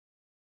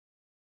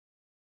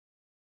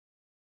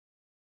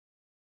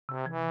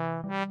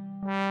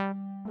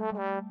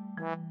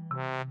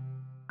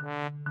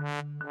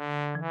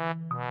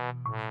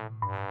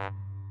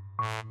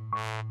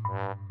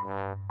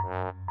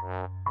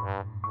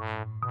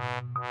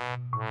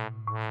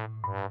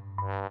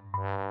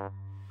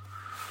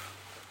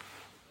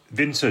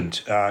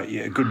Vincent,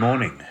 yeah, good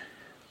morning.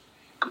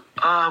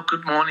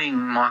 Good morning,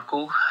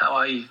 Michael. How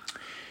are you?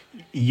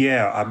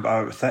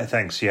 Yeah,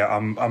 thanks. Yeah,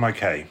 I'm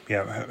okay.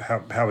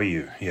 Yeah, how are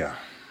you? Yeah.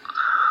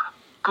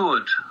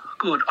 Good.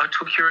 I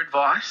took your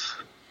advice,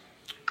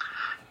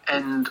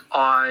 and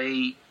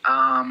I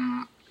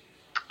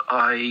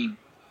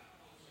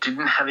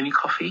didn't have any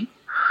coffee,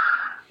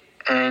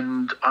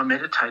 and I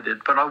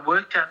meditated. But I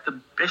worked out the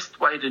best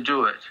way to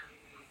do it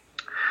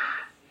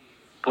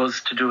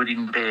was to do it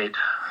in bed.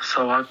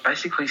 So I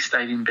basically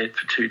stayed in bed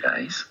for 2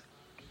 days.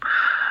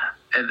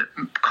 And it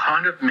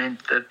kind of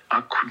meant that I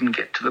couldn't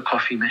get to the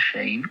coffee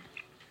machine,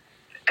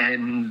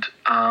 and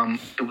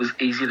it was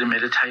easier to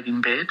meditate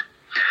in bed.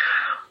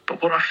 But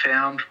what I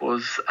found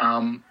was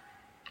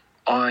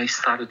I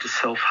started to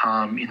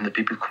self-harm in the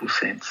biblical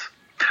sense.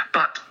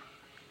 But,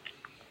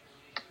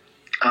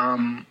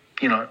 I'm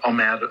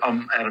out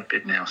of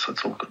bed now, so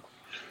it's all good.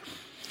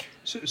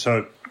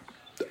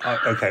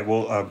 Okay,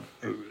 well,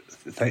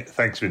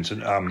 thanks,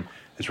 Vincent.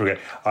 It's really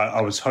good. I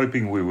was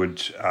hoping we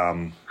would...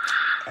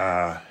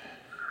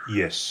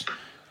 Yes,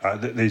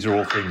 these are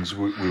all things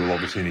we will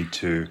obviously need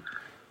to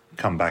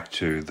come back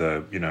to.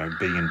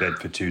 Being in bed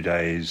for 2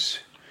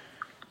 days,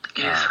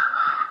 Yes.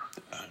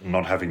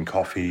 Not having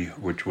coffee,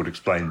 which would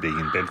explain being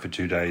in bed for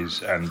 2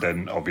 days, and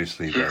then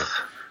obviously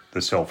Yes.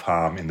 the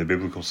self-harm in the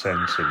biblical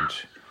sense, and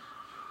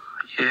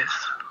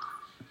Yes.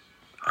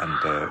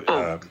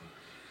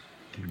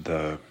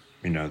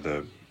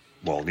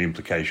 the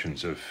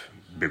implications of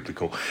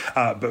biblical.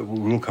 But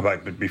we'll come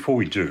back. But before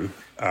we do,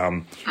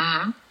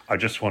 I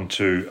just want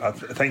to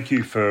thank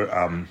you for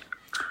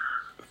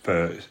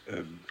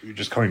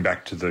just coming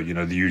back to the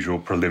usual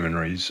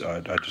preliminaries.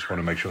 I just want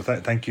to make sure.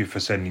 Thank you for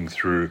sending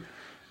through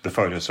the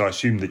photo. So I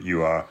assume that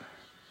you are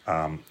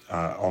on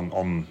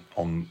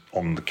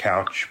the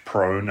couch,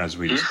 prone, as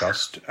we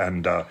discussed,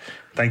 and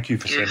thank you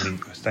for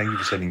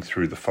sending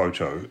through the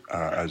photo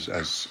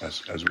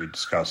as we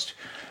discussed.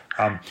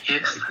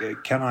 Yes.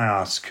 Can I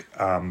ask?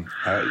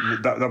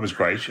 That was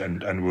great,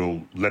 and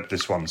we'll let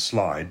this one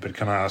slide. But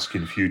can I ask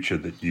in future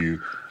that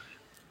you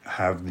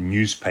have the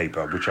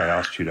newspaper, which I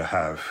asked you to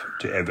have,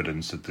 to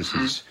evidence that this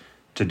is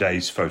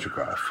today's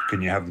photograph?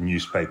 Can you have the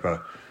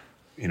newspaper,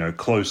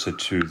 closer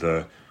to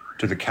the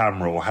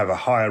camera, or have a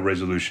higher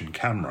resolution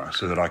camera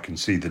so that I can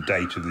see the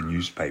date of the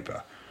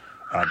newspaper?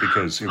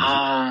 Because it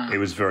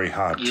was very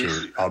hard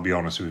to. I'll be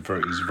honest, it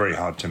was very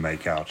hard to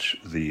make out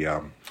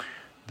the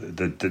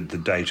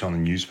date on the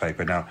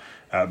newspaper. Now,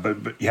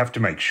 but you have to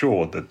make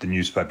sure that the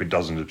newspaper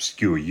doesn't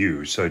obscure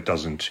you, so it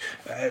doesn't.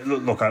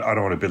 Look, I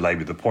don't want to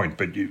belabor the point,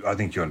 but I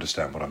think you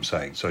understand what I'm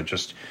saying. So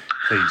just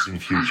please, in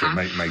future,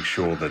 make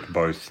sure that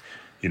both,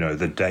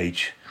 the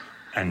date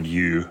and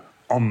you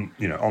on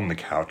the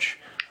couch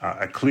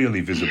are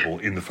clearly visible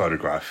in the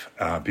photograph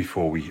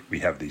before we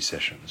have these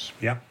sessions.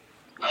 Yeah.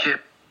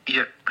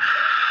 Yep.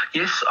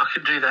 Yes, I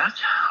could do that.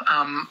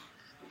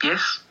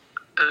 Yes.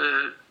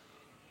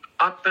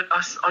 But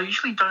I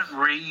usually don't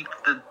read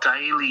the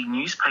daily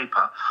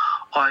newspaper.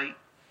 That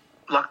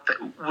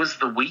was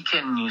the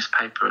weekend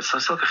newspaper, so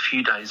it's like a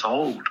few days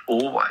old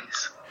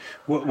always.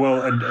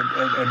 Well, and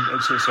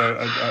so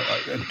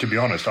to be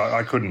honest,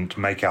 I couldn't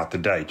make out the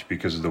date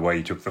because of the way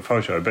you took the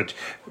photo. But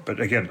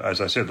again,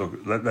 as I said, look,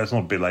 let's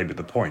not belabor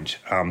the point.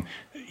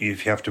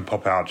 If you have to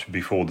pop out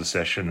before the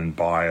session and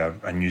buy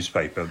a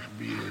newspaper,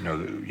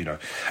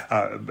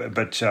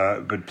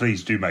 but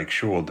please do make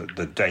sure that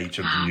the date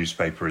of the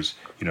newspaper is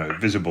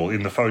visible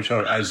in the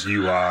photo as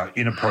you are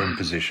in a prone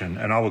position,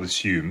 and I will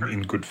assume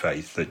in good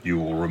faith that you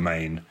will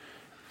remain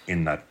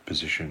in that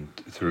position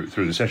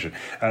through the session,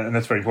 and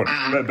that's very important.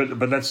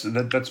 But let's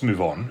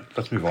move on.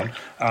 So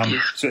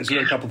there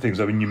are a couple of things.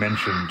 I mean, you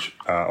mentioned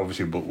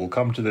obviously we'll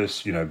come to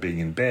this. Being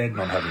in bed,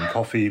 not having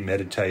coffee,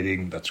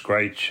 meditating. That's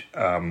great.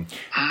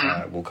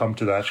 We'll come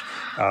to that.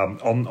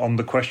 On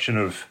the question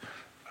of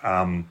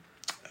harm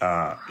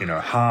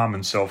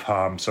and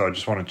self-harm. So I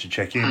just wanted to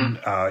check in.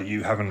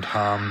 You haven't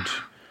harmed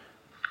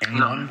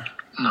anyone?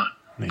 No,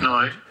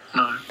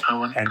 no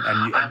one.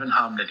 I haven't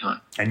harmed anyone.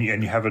 And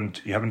you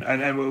haven't.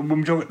 And when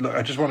we talk, look,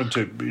 I just wanted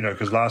to,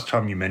 because last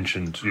time you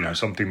mentioned,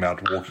 something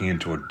about walking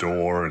into a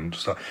door and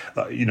stuff,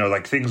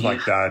 like things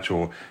like that,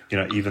 or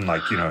even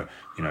like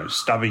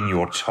stubbing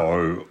your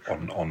toe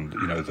on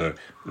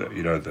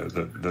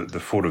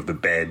the foot of the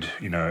bed,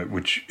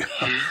 which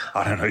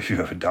I don't know if you've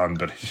ever done,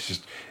 but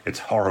it's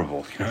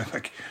horrible,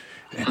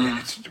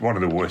 it's one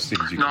of the worst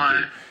things you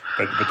can do.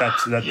 But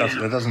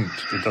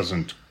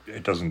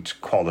it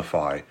doesn't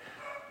qualify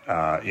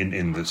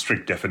in the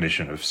strict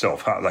definition of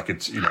self-harm. Like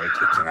it's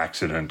an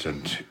accident,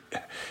 and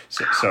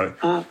so.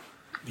 Well,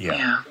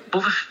 yeah.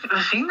 Well,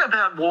 the thing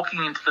about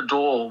walking into the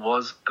door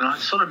was, and I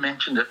sort of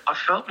mentioned it, I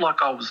felt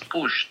like I was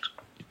pushed.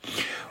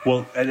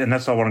 Well, and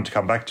that's what I wanted to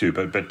come back to,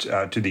 but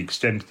to the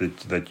extent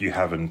that you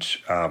haven't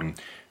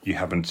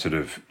sort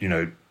of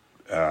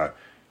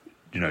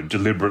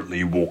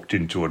deliberately walked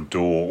into a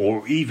door,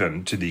 or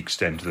even to the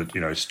extent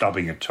that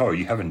stubbing a toe,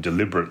 you haven't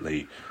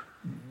deliberately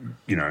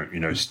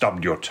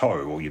stubbed your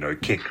toe or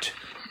kicked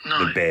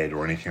the bed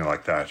or anything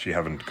like that. You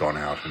haven't gone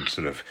out and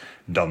sort of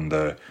done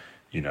the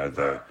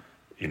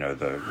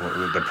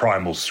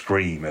primal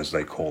scream, as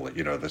they call it,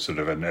 the sort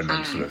of and then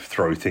sort of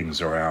throw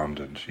things around,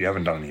 and you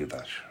haven't done any of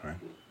that, right?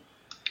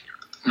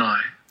 No.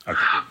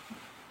 Okay.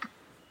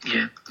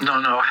 Yeah. No,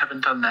 I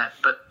haven't done that,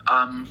 but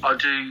I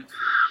do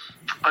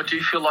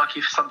feel like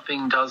if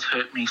something does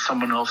hurt me,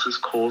 someone else has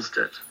caused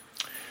it.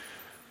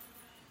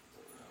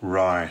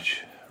 Right.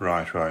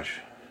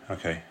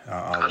 Okay.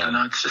 I don't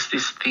know. It's just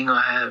this thing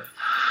I have.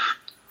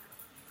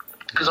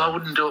 Because I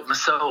wouldn't do it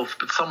myself,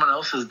 but someone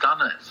else has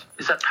done it.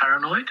 Is that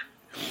paranoid?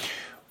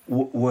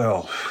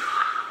 Well,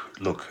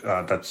 look,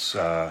 that's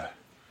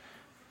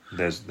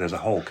there's a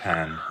whole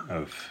can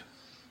of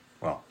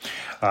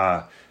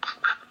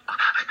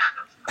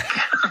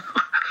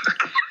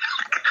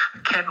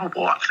Can of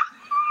what?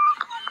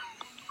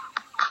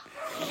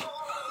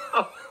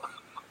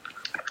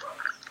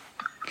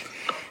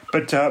 We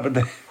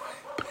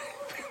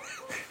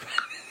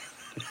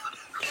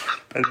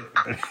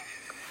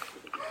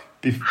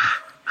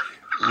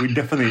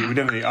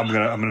definitely. I'm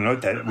gonna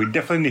note that we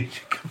definitely need to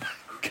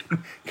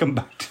come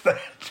back to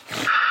that.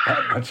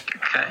 But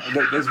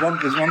Okay. there's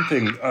one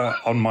thing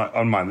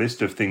on my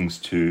list of things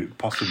to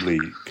possibly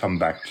come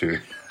back to.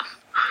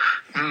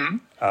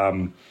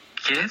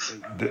 Yes.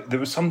 There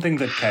was something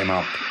that came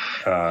up,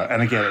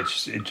 and again,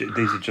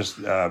 these are just.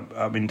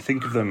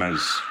 Think of them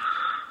as.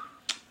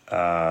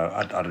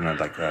 I don't know,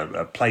 like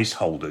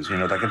placeholders.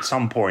 Like at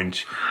some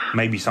point,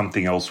 maybe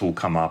something else will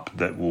come up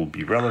that will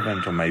be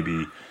relevant, or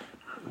maybe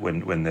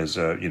when there's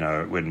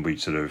when we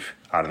sort of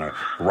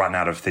run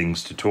out of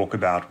things to talk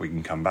about, we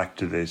can come back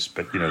to this.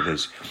 But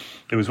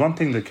there was one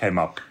thing that came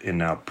up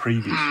in our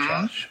previous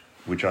chat,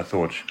 which I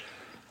thought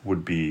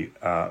would be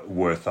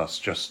worth us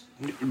just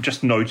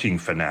noting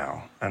for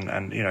now,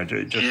 and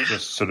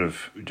just sort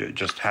of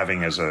just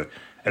having as a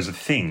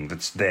thing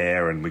that's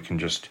there, and we can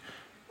just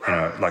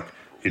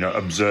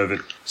observe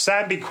it.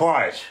 Sam, be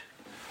quiet.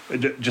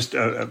 Just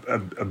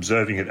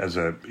observing it as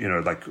a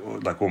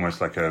like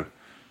almost like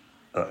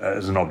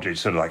as an object,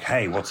 sort of like,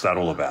 hey, what's that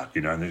all about?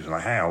 And it's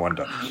like, hey, I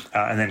wonder,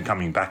 and then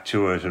coming back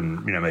to it,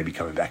 and maybe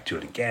coming back to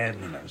it again.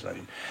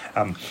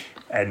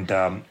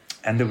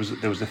 And there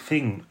was a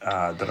thing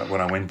that when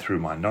I went through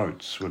my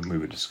notes when we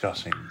were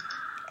discussing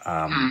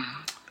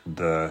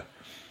the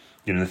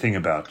thing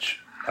about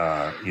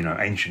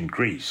ancient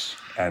Greece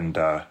and.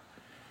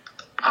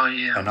 Oh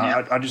yeah. And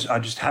I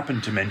just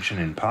happened to mention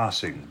in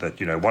passing that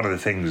one of the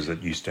things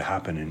that used to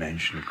happen in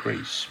ancient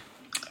Greece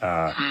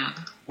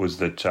was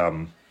that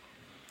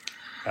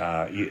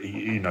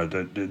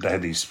they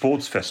had these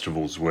sports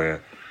festivals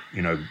where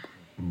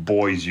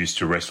boys used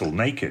to wrestle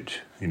naked,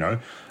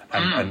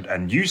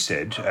 and you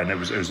said, and it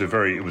was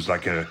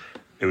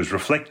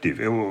reflexive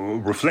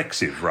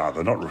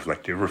rather, not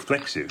reflective,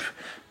 reflexive,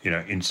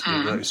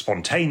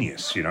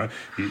 spontaneous, you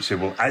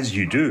said, well, as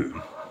you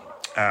do.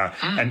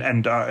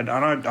 And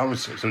I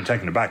was sort of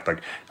taken aback. Like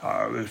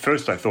at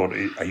first, I thought,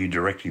 "Are you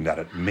directing that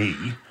at me?"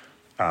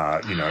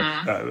 And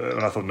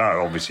I thought,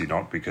 "No, obviously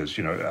not," because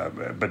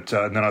But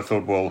then I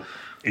thought, "Well,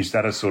 is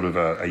that a sort of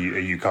a? Are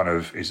you kind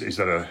of? Is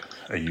that a?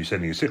 Are you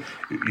sending a?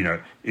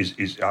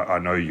 Is I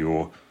know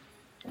your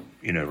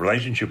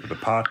relationship with a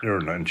partner,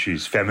 and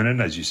she's feminine,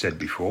 as you said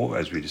before,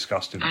 as we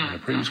discussed in a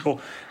previous call.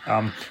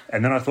 And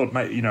then I thought,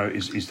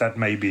 is that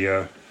maybe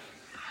a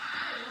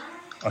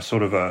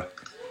sort of a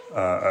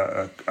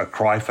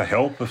cry for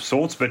help of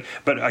sorts, but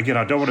again,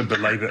 I don't want to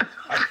belabor.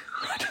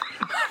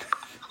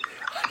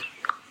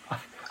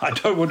 I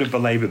don't want to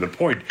belabor the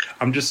point.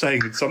 I'm just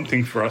saying it's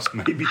something for us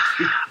maybe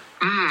to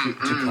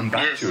come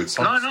back to at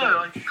some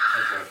stage.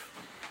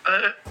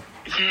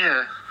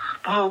 Yeah.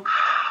 Well,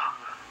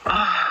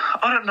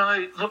 I don't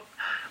know. Look,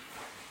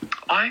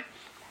 can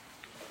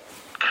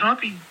I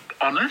be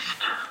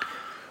honest?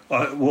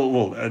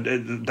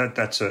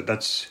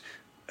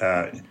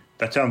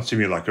 That sounds to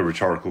me like a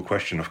rhetorical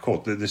question. Of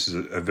course, this is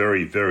a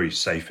very, very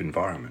safe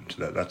environment.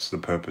 That's the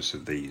purpose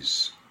of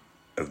these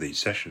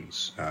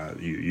sessions.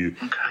 You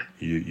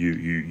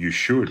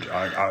should.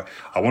 I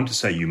want to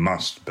say you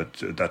must,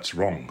 but that's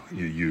wrong.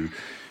 You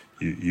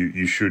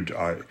should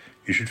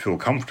feel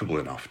comfortable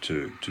enough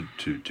to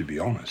be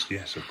honest.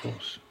 Yes, of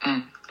course.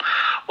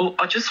 Well,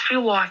 I just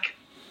feel like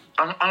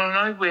I don't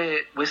know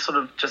we're sort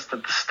of just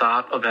at the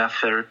start of our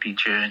therapy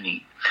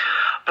journey,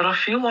 but I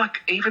feel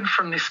like even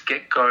from this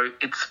get-go,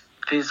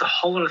 there's a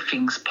whole lot of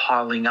things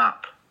piling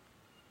up,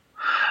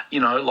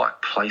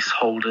 like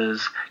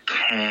placeholders,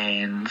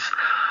 cans,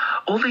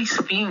 all these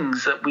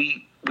things that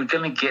we're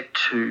going to get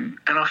to.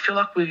 And I feel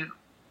like we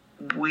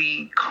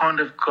kind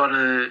of got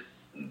to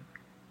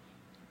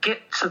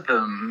get to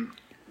them,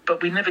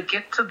 but we never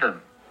get to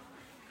them.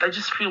 They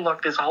just feel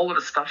like there's a whole lot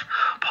of stuff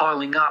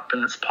piling up,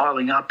 and it's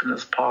piling up, and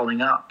it's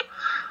piling up.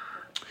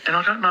 And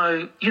I don't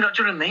know, do you know what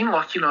I mean?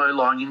 Like,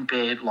 lying in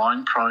bed,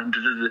 lying prone,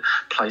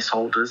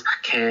 placeholders,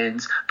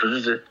 cans,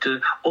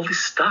 all this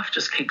stuff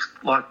just keeps,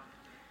 like,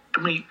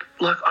 I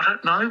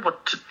don't know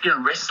what to,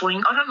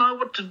 wrestling, I don't know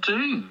what to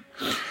do.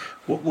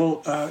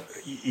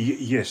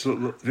 Yes,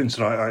 look,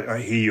 Vincent, I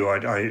hear you.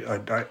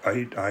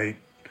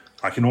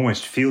 I can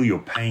almost feel your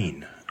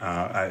pain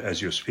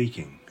as you're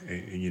speaking.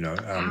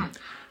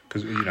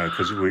 Because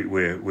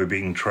we're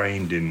being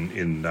trained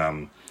in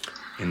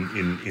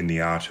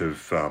the art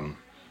of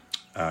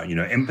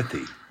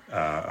empathy.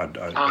 I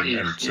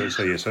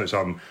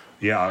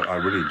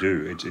really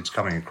do. It's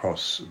coming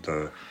across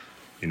the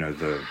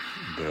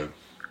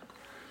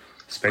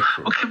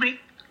spectrum. Well,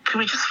 can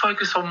we just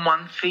focus on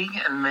one thing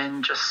and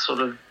then just sort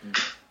of?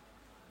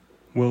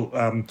 Well,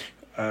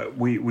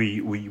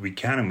 we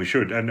can and we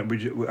should, and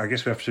I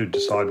guess we have to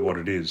decide what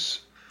it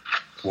is,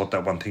 what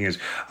that one thing is.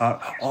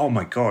 Oh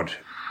my God!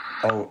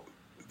 Oh,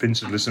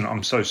 Vincent, listen,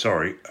 I'm so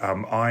sorry.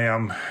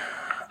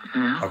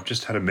 I've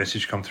just had a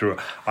message come through.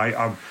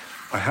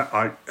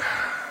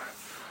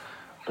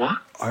 What?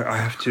 I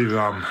have to.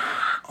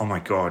 Oh my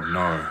God!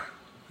 No,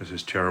 this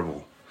is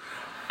terrible.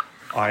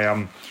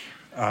 I've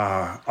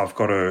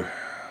got to.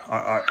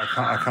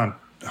 I can't.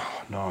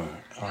 Oh, no.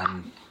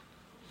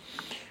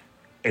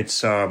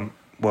 It's well.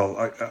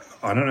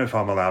 I don't know if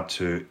I'm allowed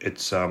to.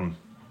 It's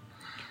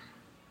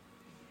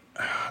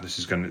This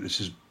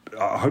is.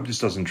 I hope this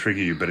doesn't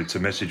trigger you, but it's a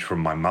message from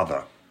my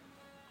mother.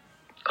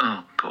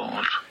 Oh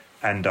God.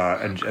 And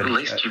at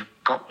least you've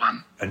got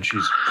one. And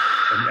she's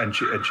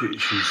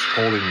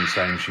calling me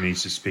saying she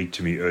needs to speak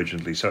to me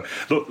urgently. So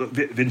look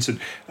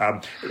Vincent,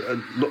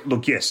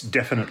 look, yes,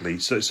 definitely.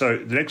 So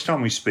the next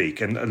time we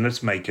speak, and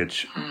let's make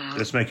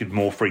it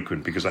more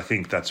frequent, because I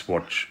think that's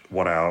what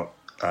our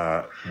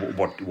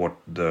what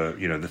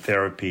the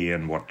therapy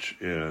and what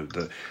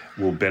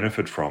will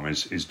benefit from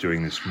is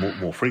doing this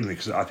more frequently,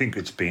 because I think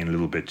it's been a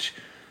little bit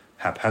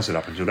haphazard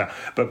up until now.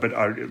 But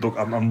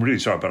I'm really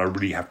sorry, but I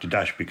really have to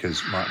dash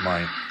because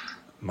my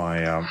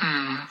mother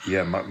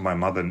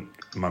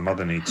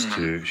needs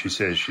to. She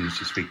says she needs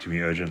to speak to me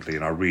urgently,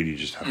 and I really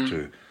just have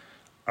to.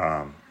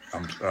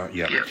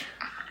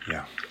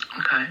 Yeah.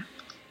 Okay.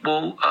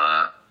 Well,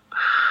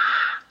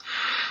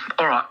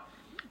 all right.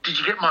 Did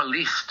you get my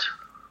list?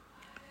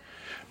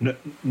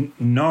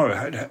 No.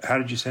 How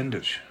did you send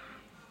it?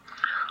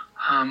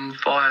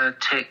 Via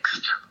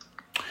text.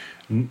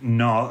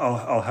 No,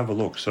 I'll have a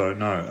look. So I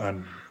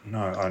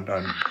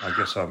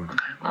guess I'm.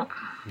 Okay. Well,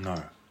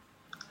 no.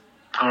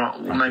 All right.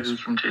 Well, maybe we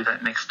can do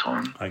that next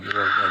time. I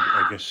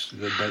guess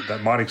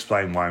that might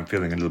explain why I'm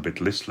feeling a little bit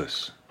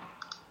listless.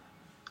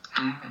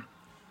 Mm-hmm.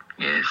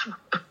 Yes,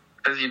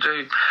 as you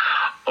do.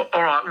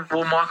 All right.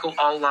 Well, Michael,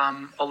 I'll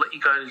let you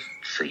go to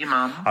see your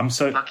mum. I'm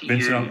so lucky.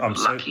 Vincent, you. I'm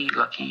so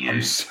lucky you.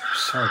 I'm so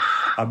sorry.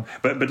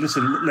 But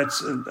listen,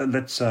 let's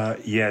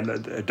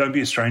don't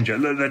be a stranger.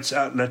 Let's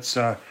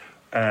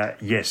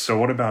yes. So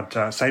what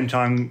about same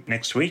time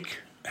next week?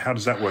 How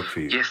does that work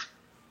for you? Yes.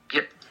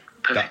 Yep.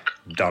 Perfect.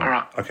 Done. All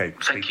right. Okay.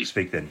 Thank you.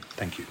 Speak then.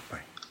 Thank you.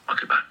 Bye.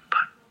 Okay. Bye.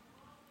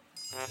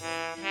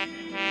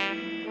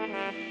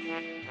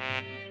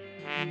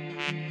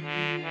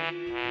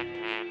 Bye.